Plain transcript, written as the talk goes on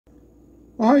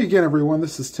Well, hi again, everyone.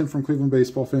 This is Tim from Cleveland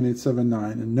Baseball Fan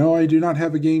 879. And no, I do not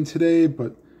have a game today,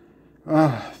 but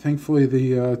thankfully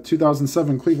the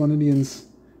 2007 Cleveland Indians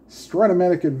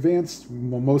Stratomatic Advanced,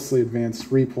 well, mostly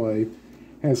Advanced Replay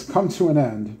has come to an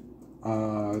end.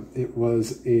 It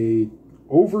was a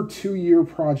over 2-year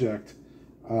project.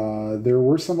 There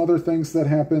were some other things that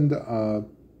happened.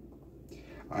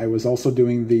 I was also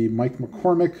doing the Mike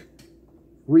McCormick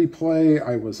replay.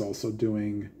 I was also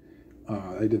doing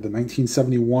I did the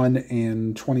 1971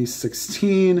 and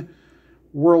 2016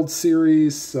 World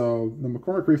Series. So the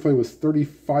McCormick replay was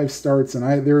 35 starts,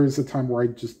 and there was a time where I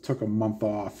just took a month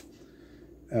off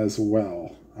as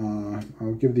well.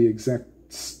 I'll give the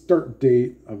exact start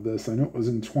date of this. I know it was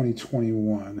in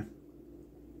 2021.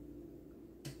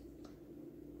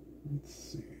 Let's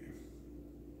see.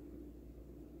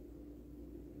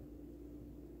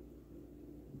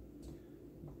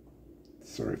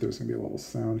 Sorry if there's going to be a little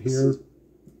sound here.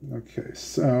 Okay,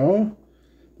 so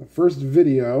the first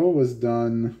video was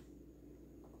done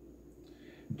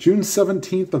June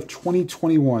 17th of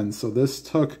 2021. So this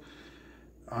took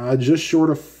just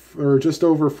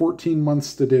over 14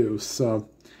 months to do. So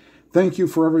thank you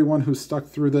for everyone who stuck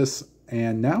through this.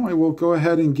 And now I will go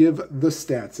ahead and give the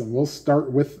stats, and we'll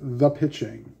start with the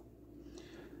pitching.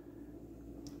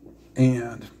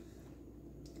 And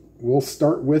we'll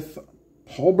start with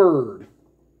Paul Byrd.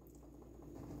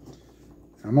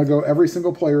 I'm going to go every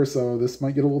single player, so this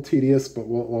might get a little tedious, but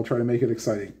we'll try to make it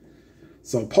exciting.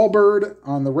 So Paul Byrd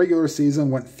on the regular season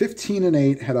went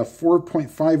 15-8, had a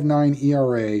 4.59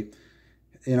 ERA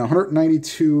in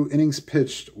 192 innings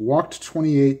pitched, walked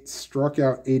 28, struck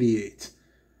out 88.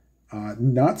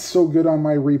 Not so good on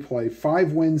my replay.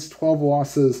 5 wins, 12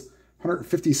 losses,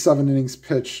 157 innings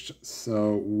pitched,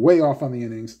 so way off on the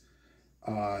innings.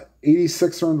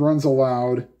 86 earned runs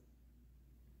allowed.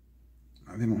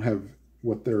 They don't have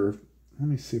what they're... Let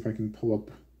me see if I can pull up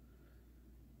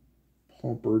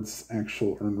Paul Byrd's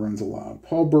actual earned runs allowed.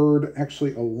 Paul Byrd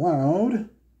actually allowed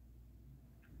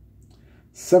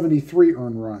 73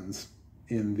 earned runs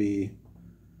in the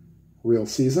real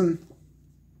season.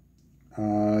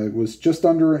 It was just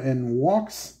under in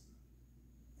walks,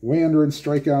 way under in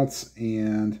strikeouts,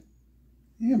 and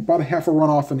about a half a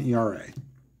run off in ERA.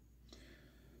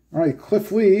 All right,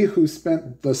 Cliff Lee, who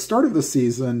spent the start of the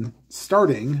season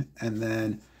starting and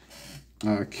then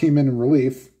came in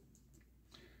relief.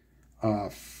 On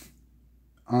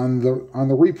the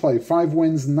replay, 5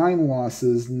 wins, 9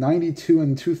 losses, 92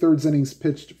 2/3 innings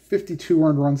pitched, 52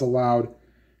 earned runs allowed,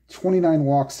 29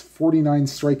 walks, 49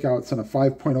 strikeouts, and a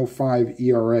 5.05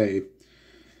 ERA.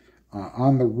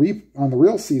 On the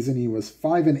real season, he was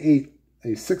 5-8, a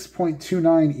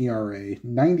 6.29 ERA,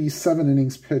 97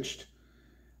 innings pitched,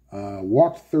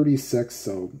 walked 36,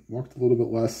 so walked a little bit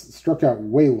less, struck out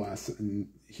way less, and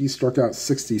he struck out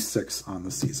 66 on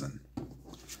the season.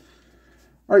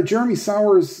 All right, Jeremy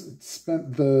Sowers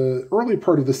spent the early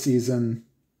part of the season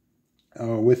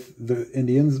with the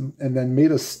Indians and then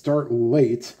made a start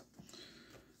late.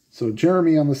 So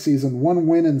Jeremy on the season, 1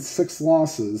 win and 6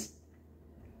 losses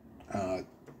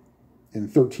in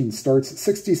 13 starts,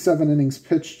 67 innings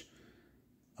pitched,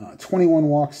 21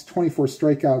 walks, 24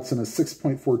 strikeouts, and a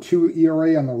 6.42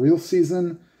 ERA on the real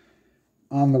season.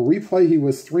 On the replay, he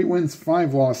was 3 wins,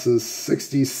 5 losses,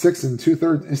 66 and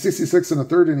a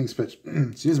third innings pitched.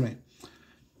 Excuse me.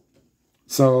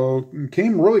 So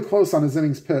came really close on his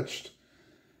innings pitched.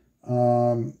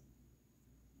 Let's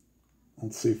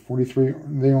see, 43.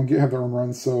 They don't have their own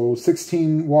runs. So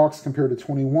 16 walks compared to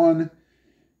 21,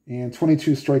 and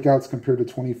 22 strikeouts compared to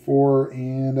 24,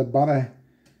 and about a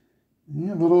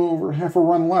little over half a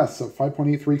run less, so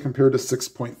 5.83 compared to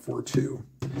 6.42.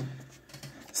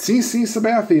 CC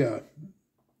Sabathia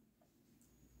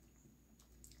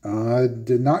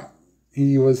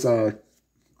he was on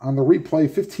the replay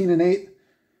 15-8,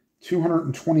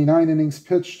 229 innings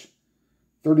pitched,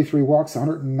 33 walks,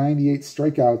 198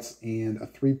 strikeouts, and a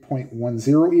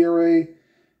 3.10 ERA.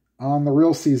 On the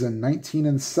real season,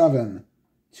 19-7,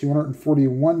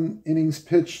 241 innings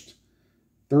pitched,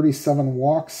 37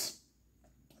 walks,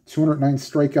 209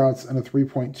 strikeouts, and a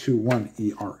 3.21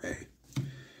 ERA.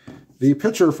 The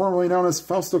pitcher, formerly known as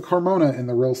Fausto Carmona in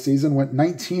the real season, went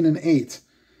 19-8,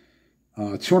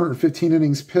 215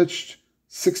 innings pitched,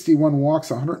 61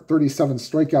 walks, 137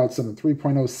 strikeouts, and a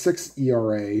 3.06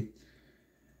 ERA.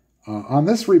 On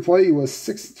this replay, he was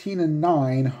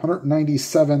 16-9,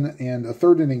 197 and a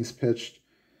third innings pitched,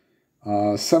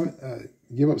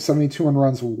 gave up 72 earned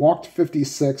runs, walked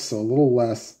 56, so a little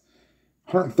less,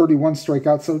 131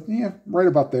 strikeouts, so yeah, right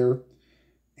about there.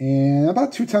 And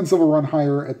about 0.2 of a run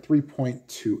higher at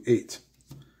 3.28.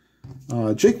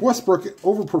 Jake Westbrook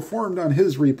overperformed on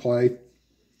his replay.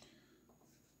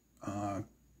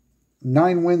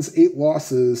 9 wins, 8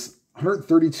 losses,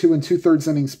 132 and 2/3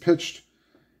 innings pitched,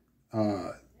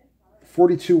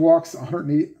 42 walks,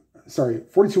 85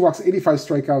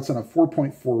 strikeouts, and a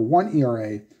 4.41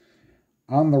 ERA.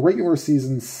 On the regular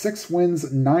season, 6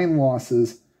 wins, 9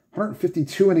 losses,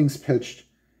 152 innings pitched,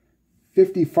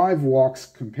 55 walks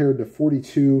compared to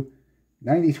 42,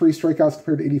 93 strikeouts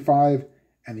compared to 85,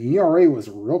 and the ERA was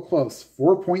real close,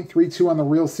 4.32 on the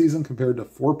real season compared to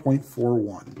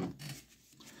 4.41.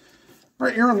 All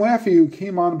right, Aaron Laffey, who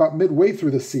came on about midway through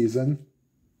the season.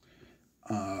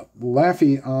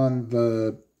 Laffey on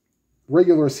the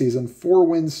regular season, 4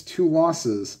 wins, 2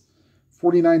 losses,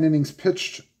 49 innings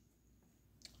pitched,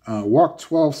 walked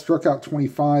 12, struck out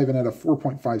 25, and had a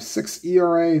 4.56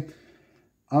 ERA.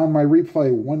 On my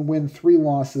replay, 1 win, 3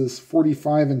 losses,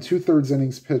 45 and 2/3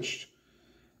 innings pitched,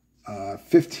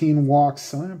 15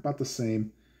 walks, about the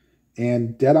same,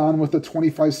 and dead on with the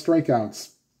 25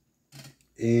 strikeouts.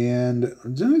 And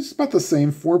it's about the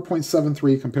same,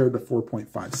 4.73 compared to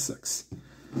 4.56.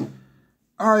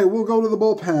 All right, we'll go to the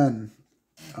bullpen.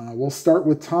 We'll start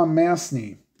with Tom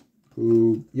Masney,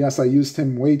 who, yes, I used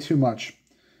him way too much.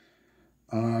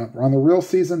 On the real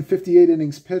season, 58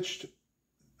 innings pitched,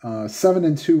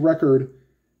 7-2 record,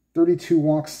 32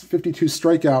 walks, 52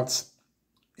 strikeouts,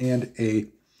 and a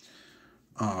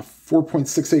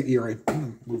 4.68 ERA.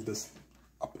 Move this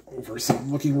up over so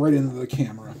I'm looking right into the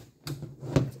camera.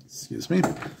 Excuse me.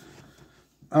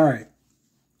 All right.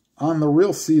 On the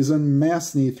real season,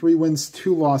 Masney, 3 wins,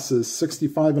 2 losses,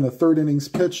 65 1/3 innings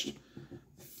pitched,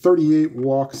 38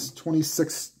 walks,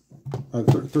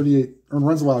 38 earned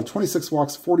runs allowed, 26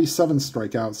 walks, 47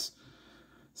 strikeouts.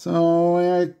 So,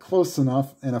 yeah, close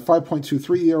enough. And a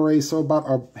 5.23 ERA, so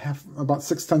about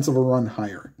 0.6 of a run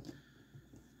higher.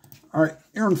 All right,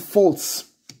 Aaron Foltz.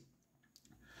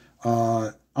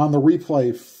 On the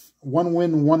replay, 1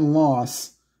 win, 1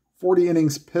 loss, 40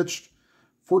 innings pitched,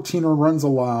 14 earned runs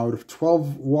allowed,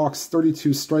 12 walks, 32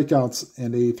 strikeouts,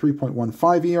 and a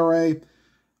 3.15 ERA.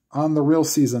 On the real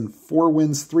season, 4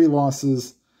 wins, 3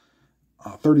 losses,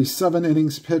 37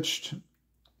 innings pitched,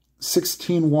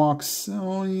 16 walks,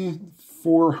 only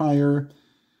 4 higher.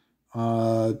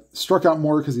 Struck out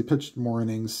more because he pitched more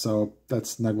innings, so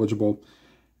that's negligible.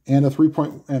 And a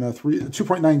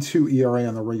 2.92 ERA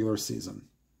on the regular season.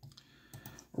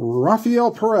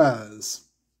 Rafael Perez,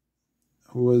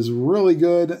 who was really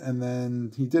good, and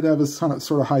then he did have his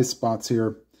sort of high spots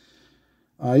here.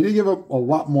 He did give up a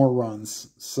lot more runs.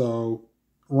 So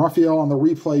Rafael on the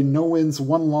replay, no wins,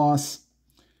 1 loss,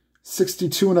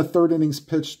 62 1/3 innings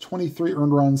pitched, 23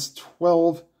 earned runs,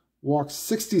 12 walks,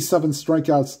 67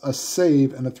 strikeouts, a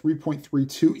save, and a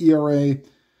 3.32 ERA.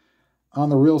 On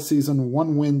the real season,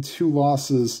 1 win, 2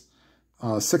 losses,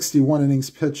 61 innings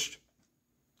pitched,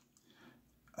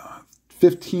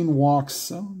 15 walks,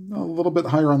 so a little bit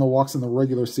higher on the walks in the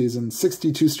regular season,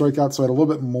 62 strikeouts, so I had a little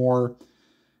bit more.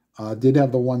 Did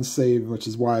have the 1 save, which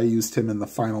is why I used him in the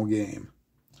final game.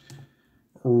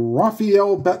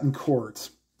 Rafael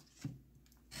Betancourt.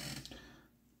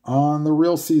 On the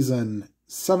real season,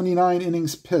 79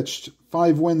 innings pitched,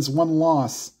 5 wins, 1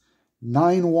 loss,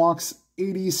 9 walks,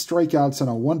 80 strikeouts, and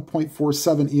a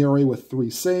 1.47 ERA with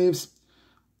 3 saves.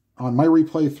 On my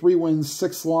replay, 3 wins,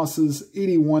 6 losses,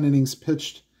 81 innings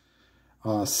pitched,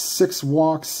 6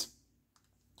 walks.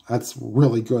 That's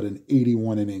really good in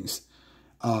 81 innings.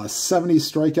 70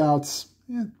 strikeouts,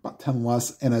 about 10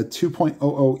 less, and a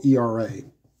 2.00 ERA.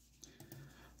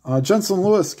 Jensen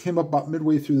Lewis came up about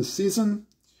midway through the season.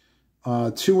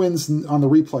 2 wins on the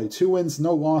replay, 2 wins,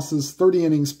 no losses, 30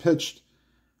 innings pitched,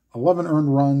 11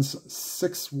 earned runs,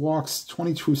 6 walks,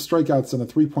 22 strikeouts, and a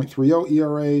 3.30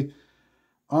 ERA.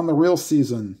 On the real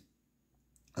season,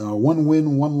 1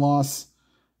 win, 1 loss,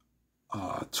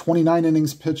 29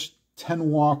 innings pitched, 10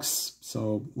 walks,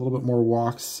 so a little bit more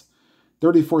walks,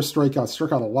 34 strikeouts,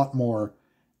 struck out a lot more,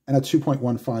 and a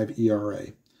 2.15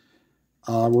 ERA.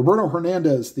 Roberto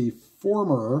Hernandez, the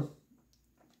former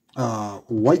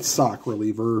White Sox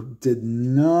reliever,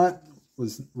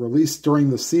 was released during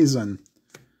the season.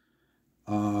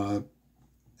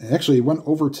 Actually, he went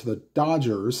over to the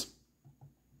Dodgers.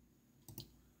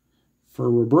 For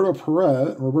Roberto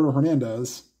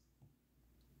Hernandez,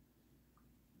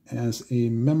 as a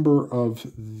member of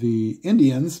the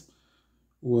Indians,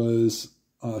 was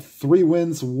 3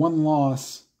 wins, 1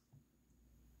 loss,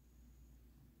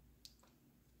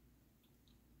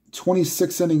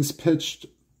 26 innings pitched,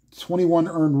 21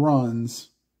 earned runs,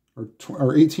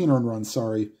 or 18 earned runs,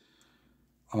 sorry,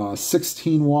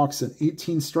 16 walks and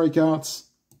 18 strikeouts.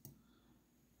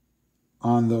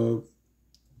 On the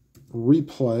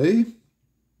replay.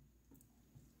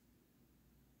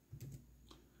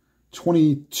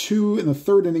 22 in the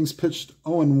third innings pitched,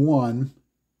 0-1.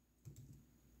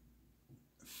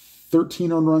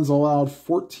 13 earned runs allowed,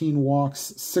 14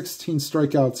 walks, 16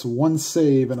 strikeouts, 1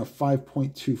 save, and a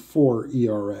 5.24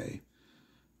 ERA.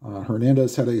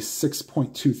 Hernandez had a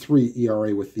 6.23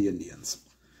 ERA with the Indians.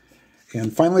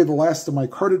 And finally, the last of my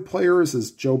carded players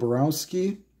is Joe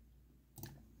Borowski.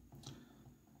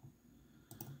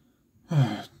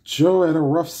 Joe had a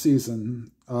rough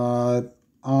season.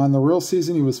 On the real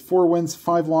season, he was 4 wins,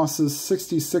 5 losses,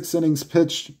 66 innings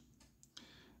pitched,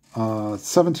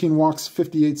 17 walks,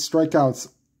 58 strikeouts,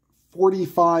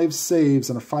 45 saves,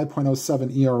 and a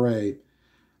 5.07 ERA.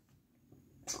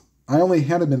 I only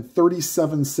had him in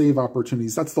 37 save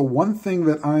opportunities. That's the one thing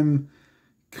that I'm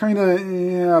kind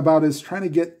of about, is trying to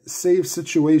get save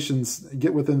situations,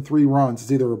 get within 3 runs.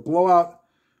 It's either a blowout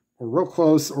or real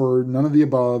close or none of the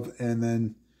above, and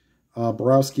then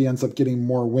Borowski ends up getting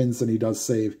more wins than he does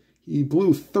save. He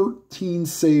blew 13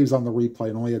 saves on the replay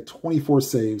and only had 24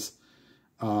 saves.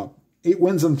 8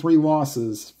 wins and 3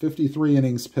 losses, 53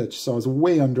 innings pitched, so I was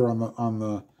way under on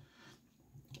the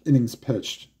innings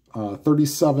pitched.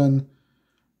 37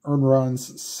 earned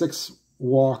runs, 6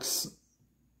 walks,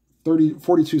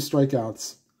 42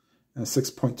 strikeouts, and a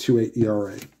 6.28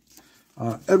 ERA.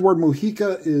 Edward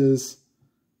Mujica is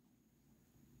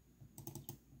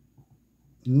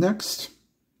next.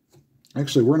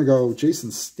 Actually, we're going to go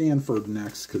Jason Stanford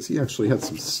next because he actually had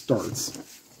some starts.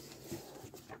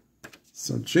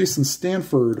 So Jason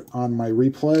Stanford on my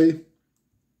replay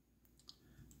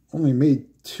only made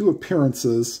 2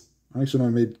 appearances. Actually, no,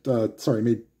 made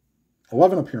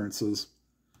 11 appearances.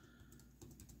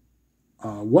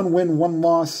 1 win, 1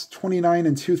 loss, 29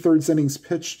 2/3 innings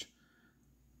pitched,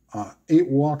 8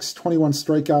 walks, 21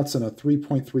 strikeouts, and a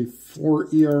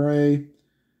 3.34 ERA.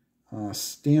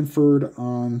 Stanford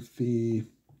on the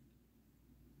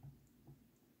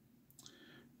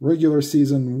regular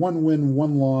season, 1 win,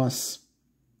 1 loss,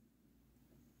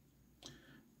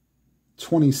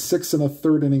 26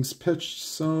 1/3 innings pitched,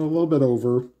 so a little bit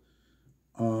over.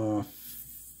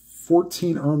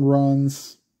 14 earned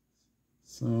runs,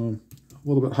 so a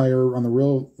little bit higher on the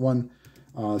real one.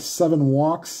 7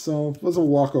 walks, so it was a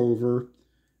walkover,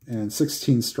 and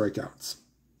 16 strikeouts.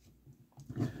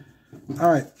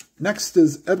 All right, next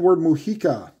is Edward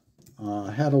Mujica.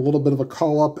 Had a little bit of a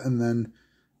call-up, and then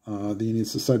the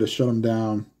Indians decided to shut him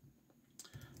down.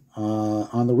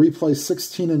 On the replay,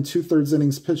 16 2/3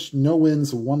 innings pitched, no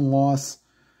wins, 1 loss,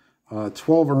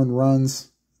 12 earned runs,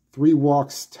 3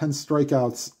 walks, 10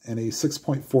 strikeouts, and a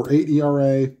 6.48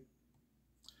 ERA.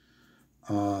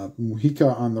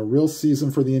 Mujica on the real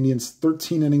season for the Indians,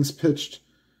 13 innings pitched,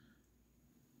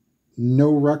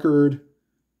 no record,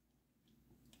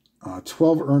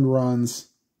 12 earned runs,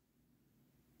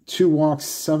 2 walks,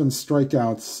 7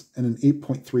 strikeouts, and an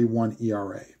 8.31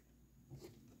 ERA.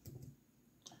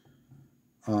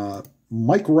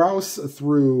 Mike Rouse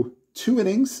threw 2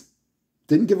 innings,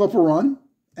 didn't give up a run,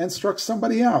 and struck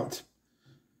somebody out.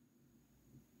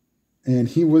 And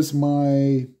he was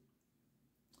my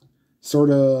sort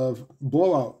of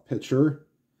blowout pitcher.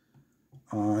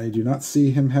 I do not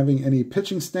see him having any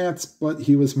pitching stats, but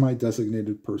he was my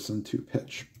designated person to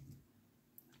pitch.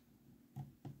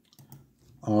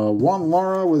 Juan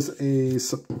Lara was a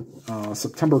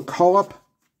September call-up.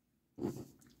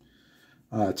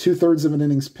 2/3 of an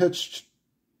innings pitched,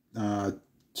 2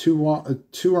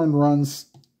 earned runs,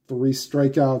 3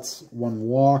 strikeouts, 1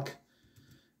 walk.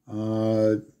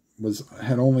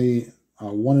 Had only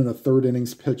 1 1/3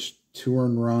 innings pitched, 2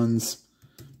 earned runs,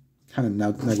 kind of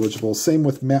negligible. Same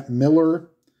with Matt Miller.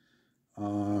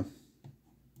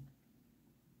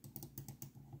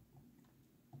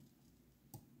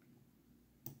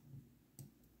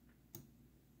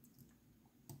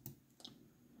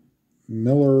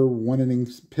 Miller, 1 inning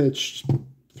pitched,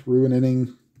 threw an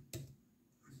inning.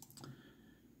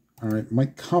 All right,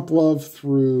 Mike Komplov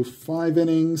threw 5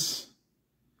 innings.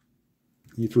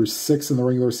 He threw 6 in the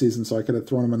regular season, so I could have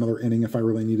thrown him another inning if I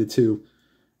really needed to.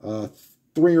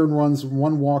 3 earned runs,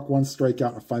 1 walk, 1 strikeout,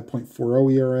 and a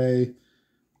 5.40 ERA.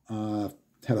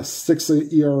 Had a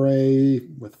 6 ERA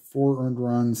with 4 earned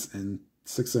runs and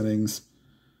 6 innings.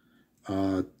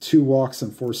 2 walks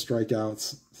and 4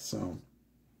 strikeouts. So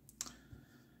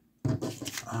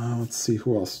let's see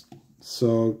who else.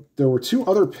 So there were 2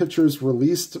 other pitchers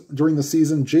released during the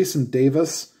season. Jason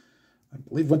Davis, I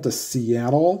believe, went to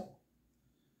Seattle.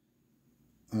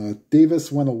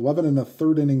 Davis went 11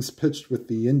 1/3 innings pitched with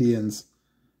the Indians.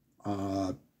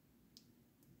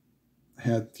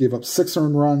 gave up 6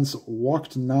 earned runs,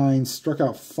 walked 9, struck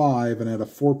out 5, and had a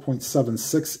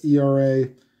 4.76 ERA.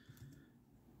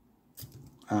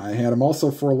 I had him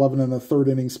also for 11 and a third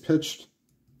innings pitched.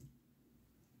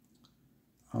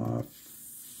 I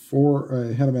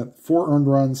had him at 4 earned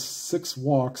runs, 6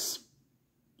 walks.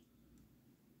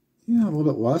 Yeah, a little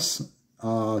bit less. 6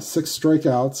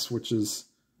 strikeouts, which is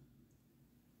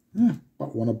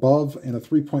about 1 above, and a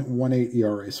 3.18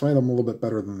 ERA. So I had him a little bit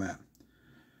better than that.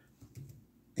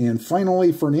 And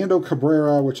finally, Fernando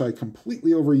Cabrera, which I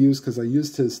completely overused because I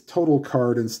used his total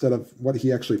card instead of what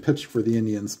he actually pitched for the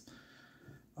Indians.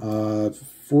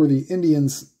 For the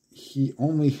Indians, he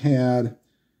only had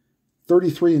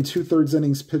 33 2/3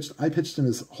 innings pitched. I pitched him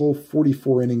his whole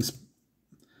 44 innings.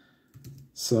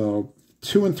 So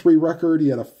 2-3 record. He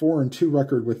had a 4-2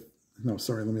 record with, no,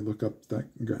 sorry, let me look up that.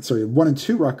 Sorry,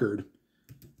 1-2 record.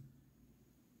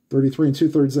 33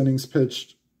 2/3 innings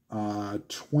pitched.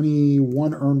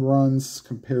 21 earned runs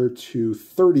compared to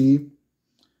 30.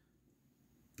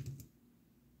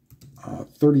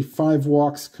 35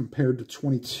 walks compared to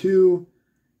 22,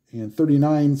 and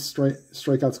 39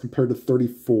 strikeouts compared to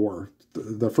 34.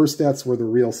 The first stats were the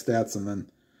real stats, and then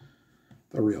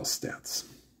the real stats.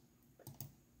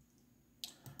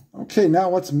 Okay, now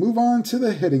let's move on to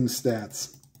the hitting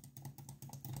stats.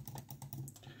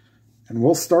 And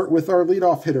we'll start with our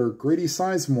leadoff hitter, Grady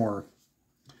Sizemore.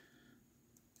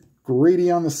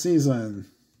 Grady on the season.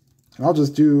 And I'll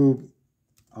just do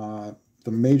the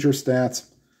major stats.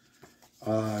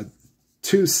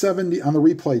 270 on the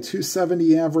replay,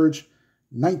 270 average,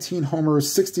 19 homers,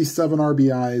 67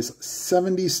 RBIs,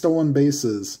 70 stolen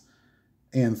bases,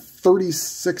 and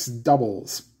 36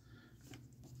 doubles.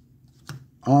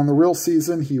 On the real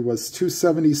season, he was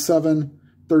 277,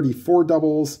 34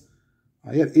 doubles.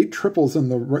 He had 8 triples in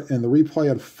the replay,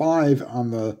 had 5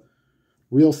 on the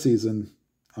real season.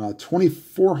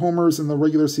 24 homers in the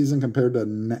regular season compared to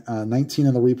 19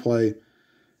 in the replay.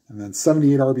 And then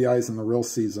 78 RBIs in the real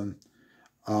season.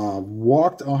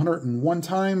 Walked 101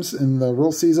 times in the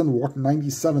real season, walked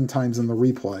 97 times in the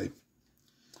replay.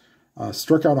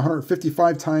 Struck out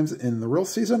 155 times in the real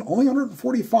season, only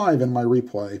 145 in my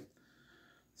replay.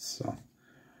 So,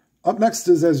 up next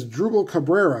is Asdrubal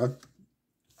Cabrera.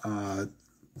 I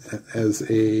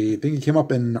think he came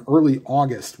up in early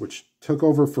August, which took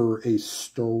over for a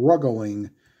struggling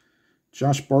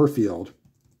Josh Barfield.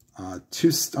 On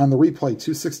the replay,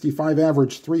 265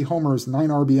 average, 3 homers, 9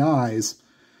 RBIs.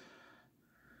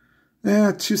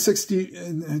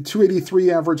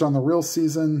 283 average on the real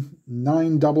season,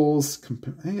 9 doubles,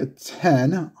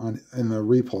 10 in the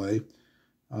replay.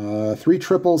 3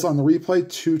 triples on the replay,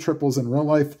 2 triples in real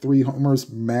life, 3 homers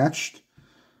matched.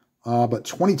 But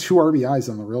 22 RBIs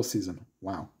in the real season.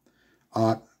 Wow.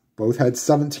 Both had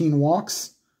 17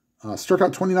 walks. Struck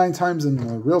out 29 times in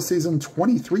the real season,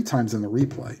 23 times in the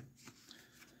replay.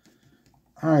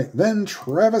 All right, then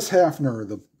Travis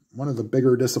Hafner, one of the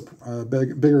bigger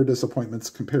disappointments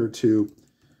compared to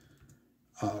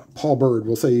Paul Byrd.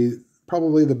 We'll say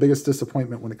probably the biggest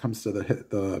disappointment when it comes to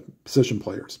the position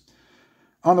players.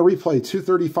 On the replay,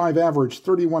 235 average,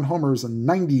 31 homers, and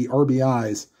 90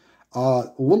 RBIs.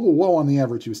 A little low on the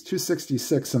average. He was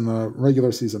 266 in the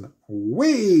regular season.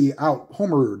 Way out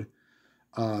homered.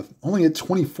 Only at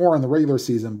 24 in the regular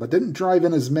season, but didn't drive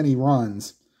in as many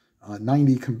runs.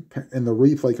 90 in the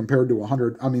replay compared to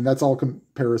 100. I mean, that's all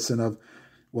comparison of,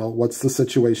 well, what's the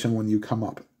situation when you come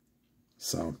up?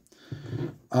 So,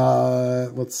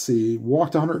 let's see.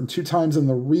 Walked 102 times in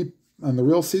the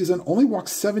real season. Only walked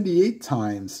 78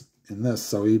 times in this,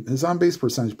 so his on-base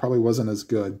percentage probably wasn't as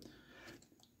good.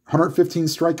 115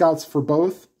 strikeouts for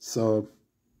both, so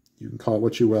you can call it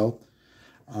what you will.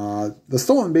 The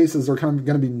stolen bases are kind of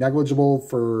going to be negligible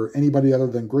for anybody other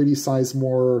than Grady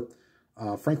Sizemore,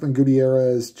 Franklin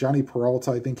Gutierrez, Johnny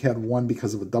Peralta, I think, had 1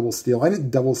 because of a double steal. I didn't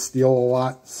double steal a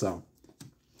lot, so.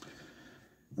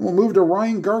 We'll move to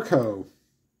Ryan Garko.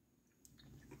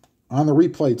 On the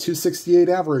replay, 268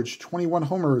 average, 21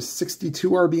 homers, 62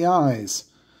 RBIs.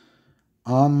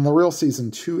 On the real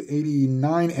season,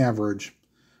 289 average,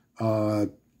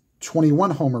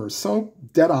 21 homers. So,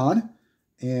 dead on.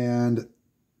 And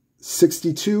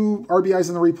 62 RBIs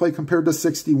in the replay compared to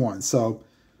 61. So,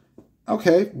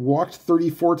 okay, walked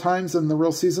 34 times in the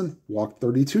real season, walked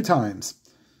 32 times.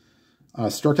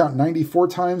 Struck out 94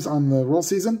 times on the real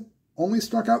season, only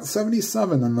struck out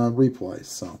 77 in the replay,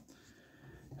 so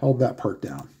held that part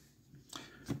down.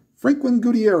 Franklin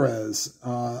Gutierrez,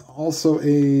 also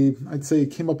I'd say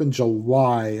came up in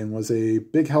July and was a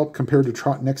big help compared to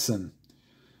Trot Nixon.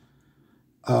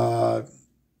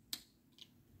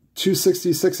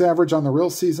 266 average on the real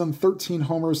season, 13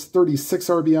 homers, 36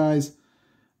 RBIs,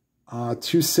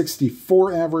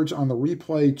 .264 average on the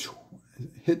replay,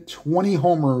 hit 20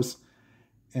 homers,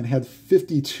 and had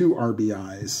 52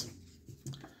 RBIs.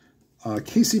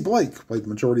 Casey Blake played the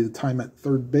majority of the time at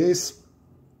third base.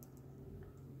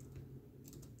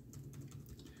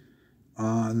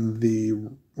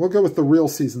 We'll go with the real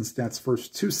season stats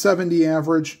first. .270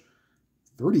 average,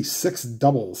 36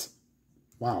 doubles.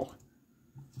 Wow.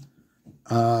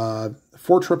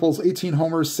 4 triples, 18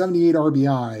 homers, 78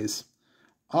 RBIs.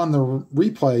 On the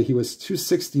replay, he was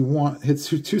 .261, hit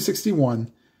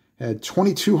 .261, had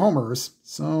 22 homers,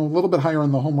 so a little bit higher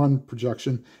on the home run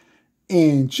projection,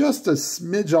 and just a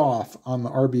smidge off on the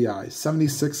RBI,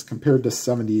 76 compared to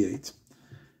 78.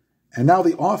 And now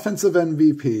the offensive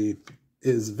MVP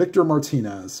is Victor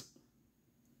Martinez.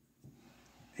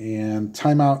 And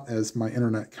timeout as my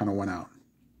internet kind of went out.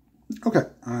 Okay,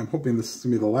 I'm hoping this is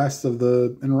going to be the last of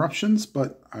the interruptions,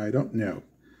 but I don't know.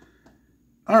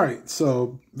 All right,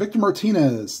 so Victor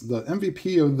Martinez, the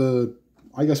MVP of the,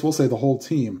 I guess we'll say the whole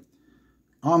team.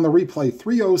 On the replay,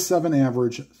 .307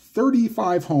 average,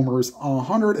 35 homers,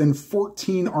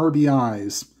 114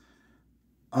 RBIs.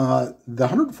 The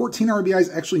 114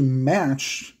 RBIs actually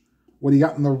matched what he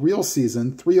got in the real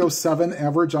season. .307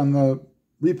 average on the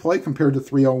replay compared to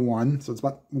 .301. So it's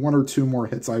about 1 or 2 more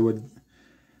hits, I would,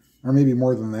 or maybe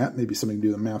more than that. Maybe somebody can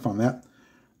do the math on that.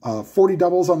 40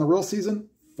 doubles on the real season,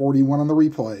 41 on the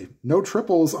replay. No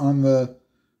triples on the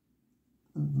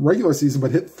regular season,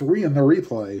 but hit 3 in the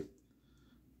replay.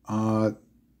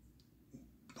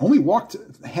 Only walked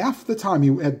half the time. He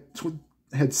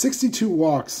had 62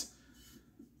 walks.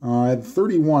 Had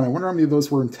 31. I wonder how many of those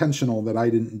were intentional that I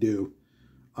didn't do.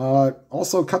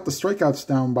 Also cut the strikeouts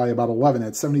down by about 11.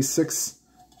 Had 76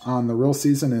 on the real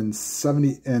season and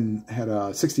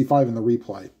had 65 in the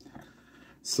replay.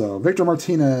 So Victor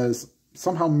Martinez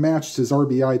somehow matched his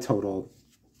RBI total.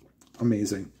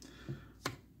 Amazing.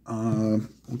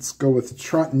 Let's go with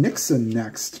Trot Nixon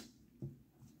next.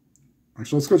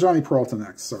 Actually, let's go Johnny Peralta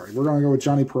next. Sorry, we're going to go with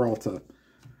Johnny Peralta.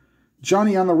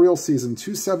 Johnny on the real season,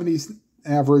 .270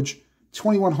 average,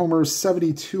 21 homers,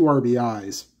 72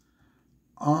 RBIs.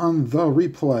 On the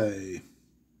replay,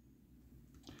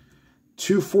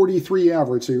 .243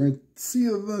 average. So you're going to see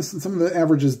some of the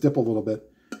averages dip a little bit.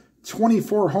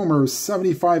 24 homers,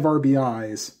 75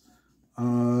 RBIs.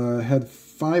 Had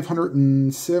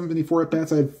 574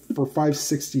 at-bats. I had for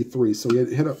 563. So he had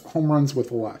hit home runs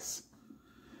with less.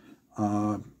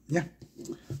 Yeah.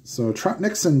 So Trot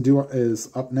Nixon is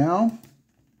up now.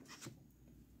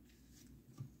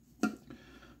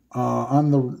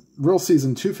 On the real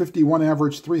season, .251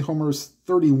 average, 3 homers,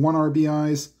 31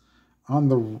 RBIs. On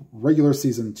the regular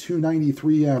season,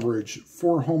 .293 average,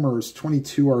 4 homers,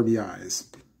 22 RBIs.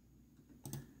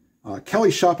 Kelly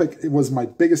Shoppach was my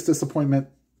biggest disappointment,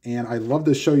 and I'd love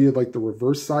to show you like the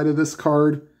reverse side of this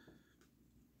card,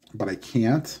 but I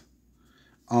can't.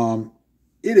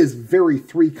 It is very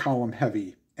 3-column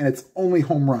heavy, and it's only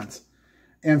home runs.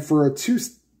 And for a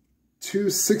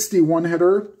 261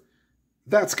 hitter,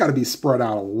 that's got to be spread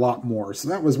out a lot more. So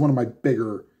that was one of my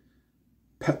bigger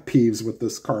pet peeves with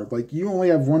this card. Like, you only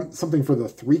have something for the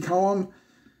 3-column.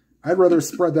 I'd rather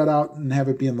spread that out and have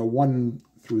it be in the 1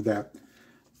 through that.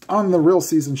 On the real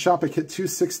season, Shoppach hit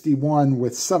 .261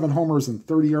 with 7 homers and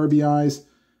 30 RBIs.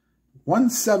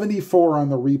 174 on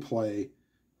the replay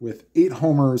with 8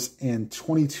 homers and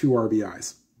 22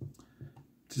 RBIs.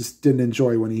 Just didn't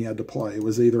enjoy when he had to play. It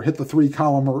was either hit the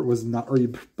 3-column or it was not, or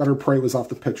you better pray it was off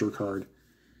the pitcher card.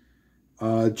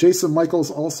 Jason Michaels,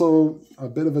 also a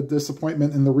bit of a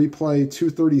disappointment in the replay.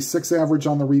 .236 average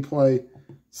on the replay,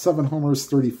 7 homers,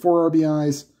 34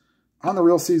 RBIs. On the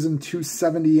real season,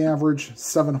 .270 average,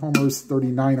 7 homers,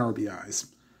 39 RBIs.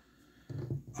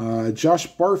 Josh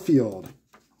Barfield.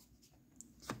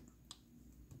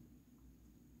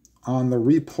 On the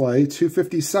replay,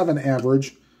 .257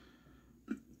 average,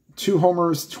 2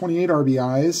 homers, 28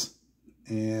 RBIs,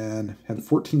 and had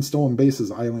 14 stolen bases.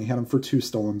 I only had him for 2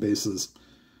 stolen bases.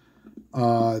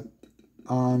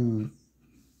 On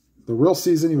the real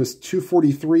season, he was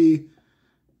 .243,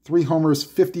 3 homers,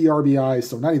 50 RBIs,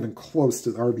 so not even close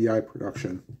to the RBI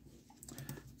production.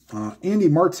 Andy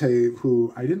Marte,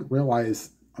 who I didn't realize,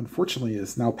 unfortunately,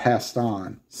 is now passed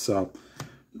on. So,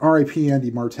 RIP Andy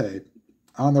Marte.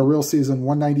 On the real season,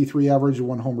 .193 average,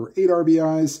 1 homer, 8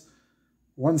 RBIs.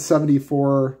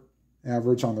 174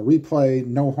 average on the replay,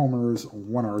 no homers,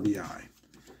 1 RBI.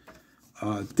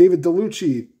 David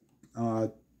DeLucci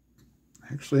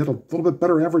actually had a little bit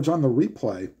better average on the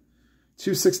replay.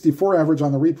 .264 average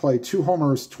on the replay, 2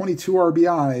 homers, 22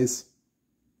 RBIs.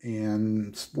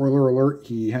 And spoiler alert,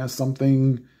 he has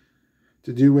something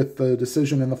to do with the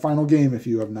decision in the final game if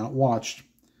you have not watched.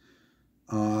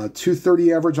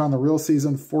 .230 average on the real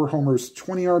season, 4 homers,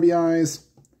 20 RBIs.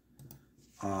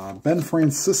 Ben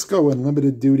Francisco in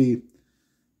limited duty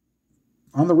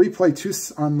on the replay,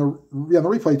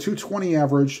 220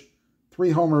 average,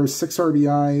 3 homers, 6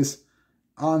 RBIs.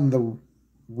 On the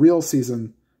real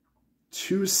season,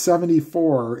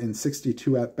 274 in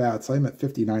 62 at-bats. I'm at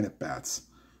 59 at-bats.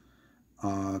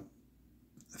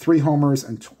 3 homers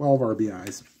and 12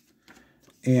 RBIs.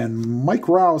 And Mike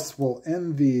Rouse will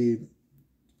end the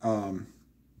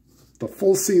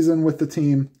full season with the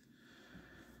team.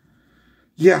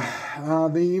 Yeah,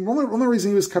 the only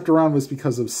reason he was kept around was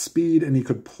because of speed, and he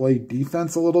could play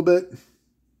defense a little bit.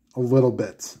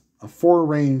 A 4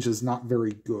 range is not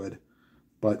very good,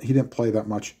 but he didn't play that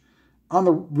much. On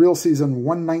the real season,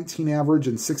 119 average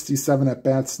and 67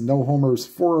 at-bats, no homers,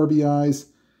 4 RBIs.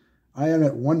 I am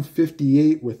at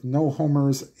 158 with no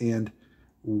homers and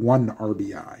 1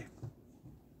 RBI.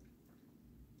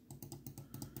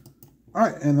 All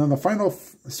right, and then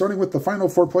starting with the final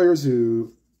 4 players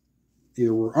who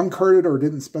either were uncarded or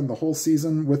didn't spend the whole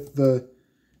season with the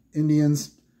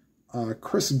Indians.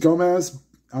 Chris Gomez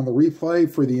on the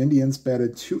replay for the Indians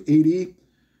batted .280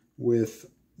 with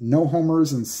no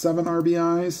homers and 7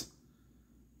 RBIs.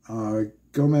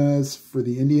 Gomez for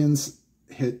the Indians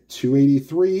hit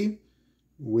 .283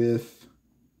 with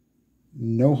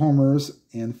no homers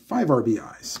and 5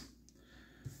 RBIs.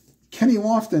 Kenny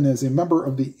Lofton, as a member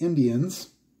of the Indians,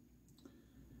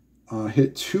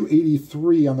 hit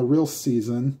 .283 on the real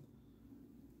season,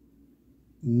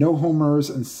 no homers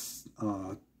and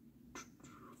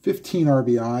 15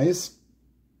 RBIs.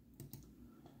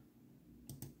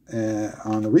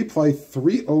 On the replay,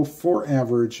 .304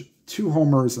 average, 2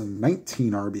 homers and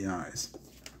 19 RBIs.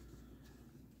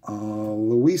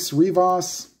 Luis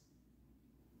Rivas,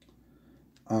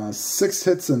 6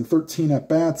 hits and 13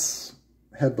 at-bats,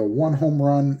 had the 1 home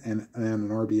run and an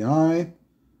RBI.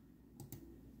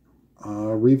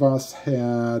 Rivas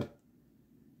had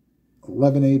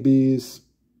 11 ABs,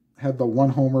 had the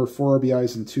 1 homer, 4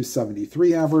 RBIs, and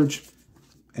 .273 average.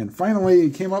 And finally, he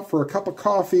came up for a cup of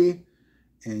coffee,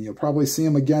 and you'll probably see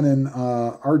him again in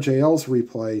RJL's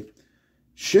replay.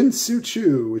 Shin-Soo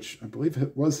Choo, which I believe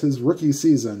it was his rookie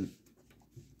season.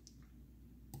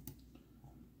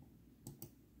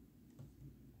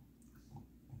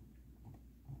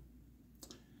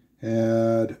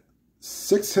 Had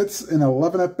 6 hits and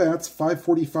 11 at-bats,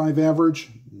 .545 average,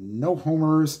 no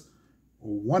homers,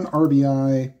 1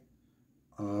 RBI.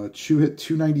 Choo hit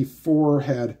 .294,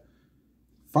 had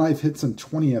 5 hits and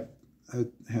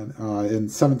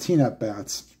 17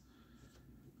 at-bats,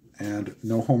 and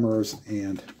no homers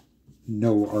and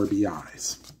no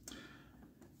RBIs.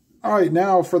 All right,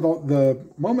 now for the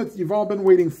moment you've all been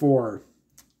waiting for,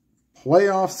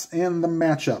 playoffs and the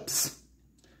matchups.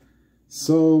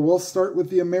 So we'll start with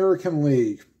the American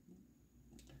League.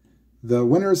 The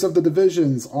winners of the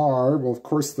divisions are, well, of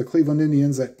course, the Cleveland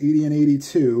Indians at 80 and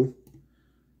 82.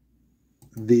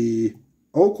 The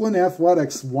Oakland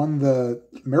Athletics won the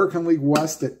American League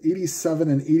West at 87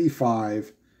 and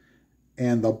 85.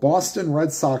 And the Boston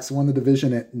Red Sox won the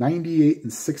division at 98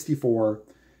 and 64.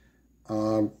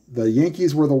 The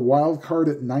Yankees were the wild card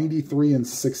at 93 and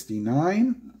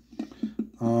 69.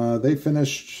 They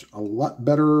finished a lot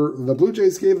better. The Blue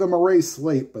Jays gave them a race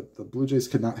late, but the Blue Jays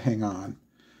could not hang on.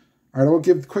 All right, I'll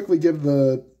quickly give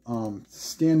the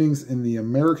standings in the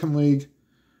American League.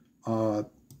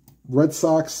 Red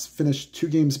Sox finished 2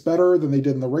 games better than they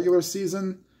did in the regular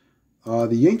season. The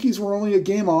Yankees were only a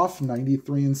game off,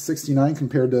 93 and 69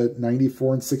 compared to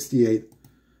 94 and 68.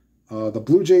 The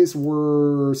Blue Jays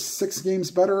were 6 games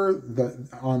better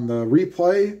on the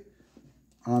replay.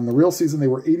 On the real season, they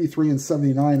were 83 and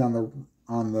 79.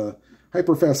 On the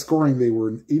hyperfast scoring, they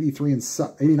were 89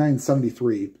 and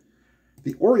 73.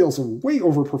 The Orioles way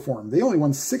overperformed. They only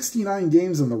won 69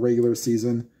 games in the regular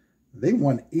season. They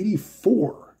won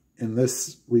 84 in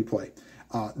this replay.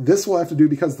 This will have to do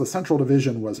because the Central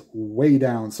Division was way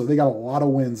down, so they got a lot of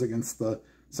wins against the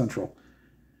Central.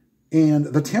 And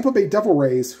the Tampa Bay Devil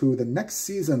Rays, who the next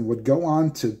season would go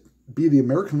on to be the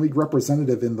American League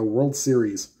representative in the World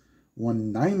Series,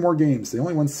 won 9 more games. They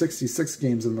only won 66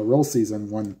 games in the real season,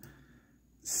 won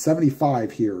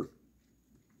 75 here.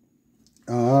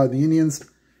 The Indians,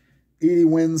 80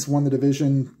 wins, won the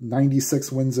division,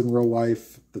 96 wins in real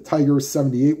life. The Tigers,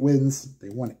 78 wins. They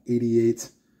won 88.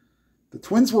 The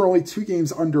Twins were only 2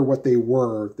 games under what they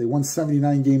were. They won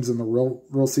 79 games in the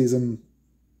real season,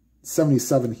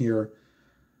 77 here.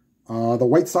 The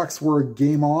White Sox were a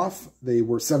game off. They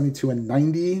were 72 and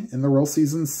 90 in the real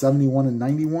season, 71 and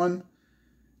 91.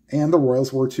 And the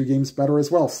Royals were 2 games better as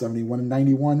well, 71 and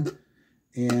 91.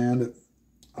 And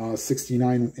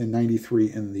 69 and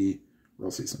 93 in the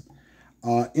real season.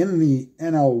 In the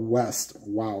NL West,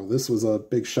 wow, this was a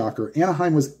big shocker.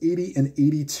 Anaheim was 80 and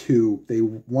 82. They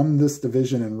won this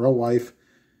division in real life,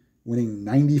 winning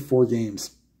 94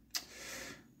 games.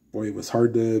 Boy, it was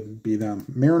hard to beat them.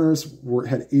 Mariners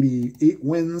had 88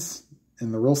 wins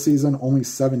in the real season, only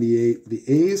 78. The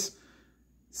A's,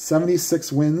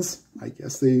 76 wins. I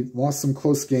guess they lost some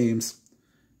close games,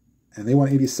 and they won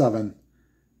 87.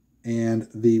 And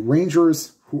the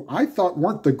Rangers, who I thought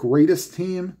weren't the greatest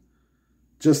team,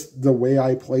 just the way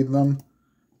I played them,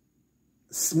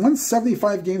 won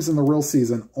 75 games in the real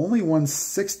season, only won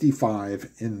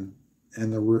 65 in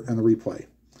the replay.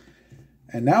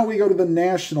 And now we go to the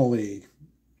National League,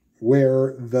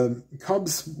 where the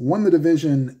Cubs won the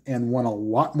division and won a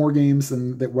lot more games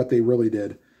than what they really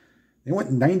did. They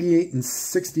went 98 and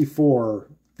 64.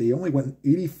 They only went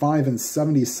 85 and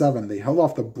 77. They held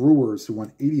off the Brewers, who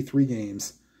won 83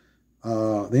 games.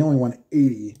 They only won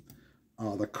 80.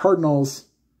 The Cardinals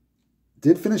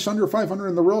did finish under 500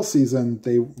 in the real season.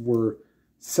 They were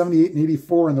 78 and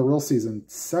 84 in the real season,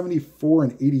 74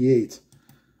 and 88.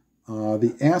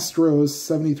 The Astros,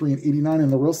 73 and 89 in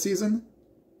the real season,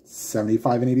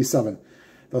 75 and 87.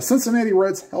 The Cincinnati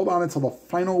Reds held on until the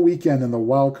final weekend in the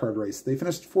wild card race. They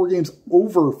finished 4 games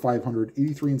over 500,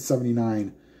 83 and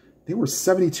 79. They were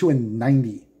 72 and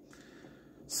 90.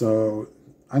 So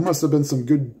I must have been some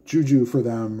good juju for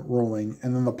them rolling.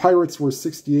 And then the Pirates were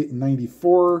 68 and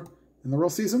 94 in the real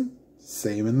season.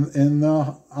 Same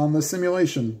on the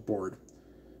simulation board.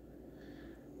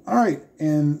 All right,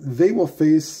 and they will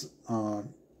face...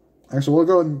 actually, we'll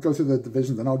go ahead and go through the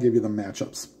divisions, and I'll give you the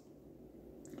matchups.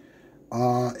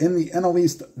 In the NL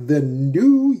East, the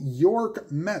New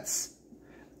York Mets.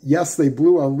 Yes, they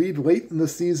blew a lead late in the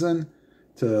season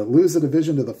to lose the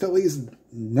division to the Phillies.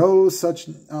 No such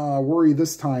worry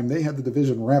this time. They had the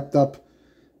division wrapped up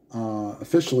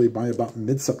officially by about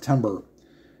mid-September.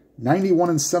 91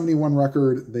 and 71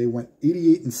 record. They went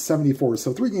 88 and 74,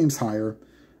 so 3 games higher.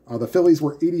 The Phillies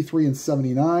were 83 and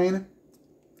 79.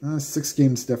 6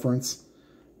 games difference.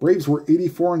 Braves were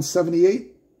 84 and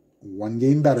 78. 1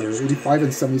 game better. 85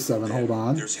 and 77. Hold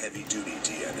on. There's heavy duty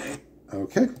DNA.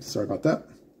 Okay, sorry about that.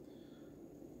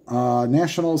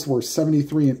 Nationals were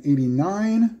 73 and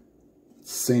 89.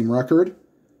 Same record.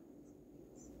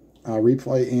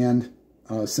 Replay and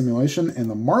simulation. And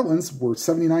the Marlins were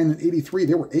 79 and 83.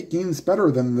 They were 8 games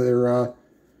better than their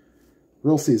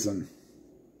real season.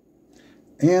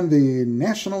 And the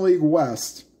National League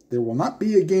West, there will not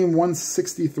be a game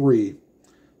 163.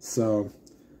 So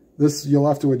this, you'll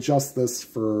have to adjust this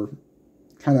for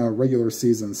kind of regular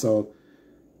season. So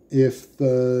if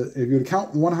you would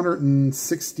count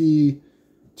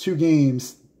 162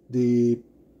 games, the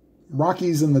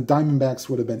Rockies and the Diamondbacks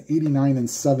would have been 89 and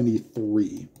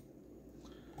 73.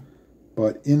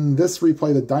 But in this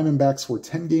replay, the Diamondbacks were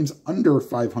 10 games under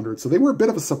 500. So they were a bit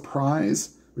of a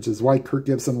surprise, which is why Kirk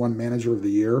Gibson won Manager of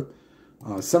the Year.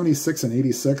 76 and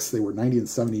 86. They were 90 and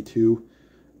 72.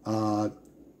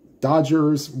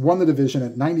 Dodgers won the division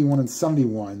at 91 and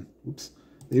 71. Oops.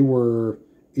 They were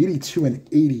 82 and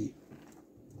 80.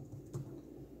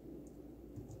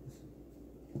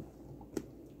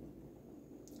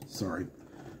 Sorry.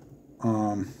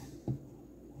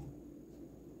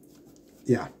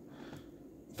 Yeah.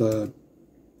 The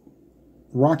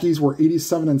Rockies were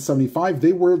 87 and 75.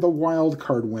 They were the wild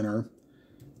card winner.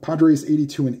 Padres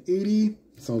 82 and 80.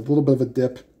 So a little bit of a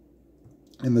dip.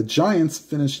 And the Giants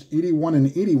finished 81 and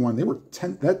 81. They were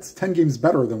 10. That's 10 games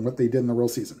better than what they did in the real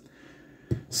season.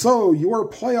 So your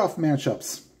playoff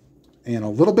matchups, and a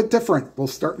little bit different. We'll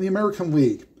start in the American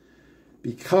League,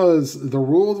 because the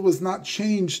rule was not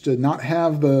changed to not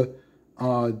have the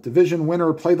division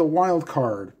winner play the wild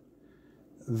card.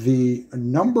 The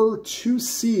number 2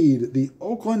 seed, the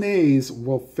Oakland A's,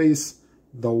 will face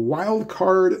the wild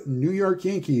card New York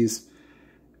Yankees.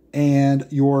 And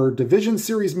your division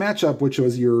series matchup, which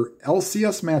was your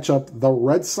LCS matchup, the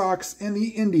Red Sox and the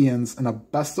Indians in a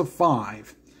best of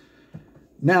 5.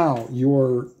 Now,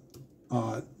 your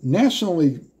National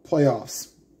League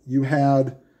playoffs, you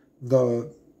had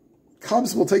the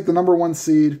Cubs will take the number 1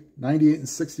 seed, 98 and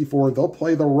 64. They'll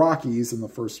play the Rockies in the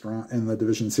first round in the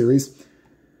division series.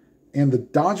 And the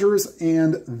Dodgers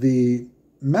and the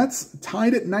Mets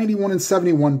tied at 91 and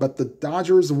 71, but the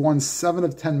Dodgers won 7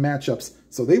 of 10 matchups,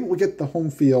 so they will get the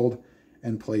home field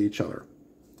and play each other.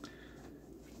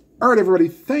 All right, everybody,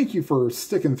 thank you for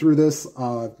sticking through this.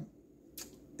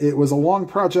 It was a long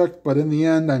project, but in the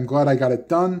end, I'm glad I got it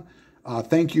done.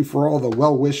 Thank you for all the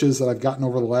well wishes that I've gotten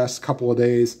over the last couple of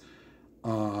days.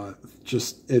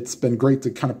 it's been great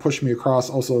to kind of push me across.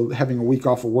 Also, having a week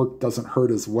off of work doesn't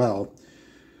hurt as well.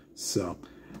 So,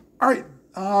 all right.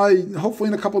 Hopefully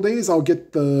in a couple days, I'll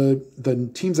get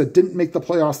the teams that didn't make the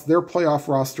playoffs, their playoff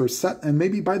roster set. And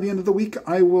maybe by the end of the week,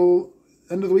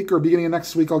 end of the week or beginning of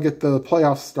next week, I'll get the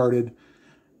playoffs started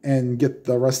and get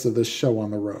the rest of this show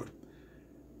on the road.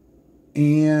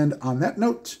 And on that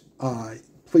note,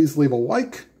 please leave a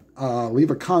like, leave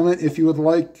a comment if you would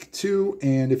like to,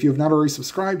 and if you have not already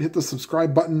subscribed, hit the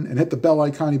subscribe button and hit the bell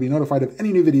icon to be notified of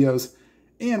any new videos.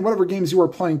 And whatever games you are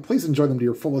playing, please enjoy them to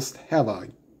your fullest. Have a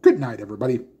good night,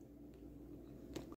 everybody.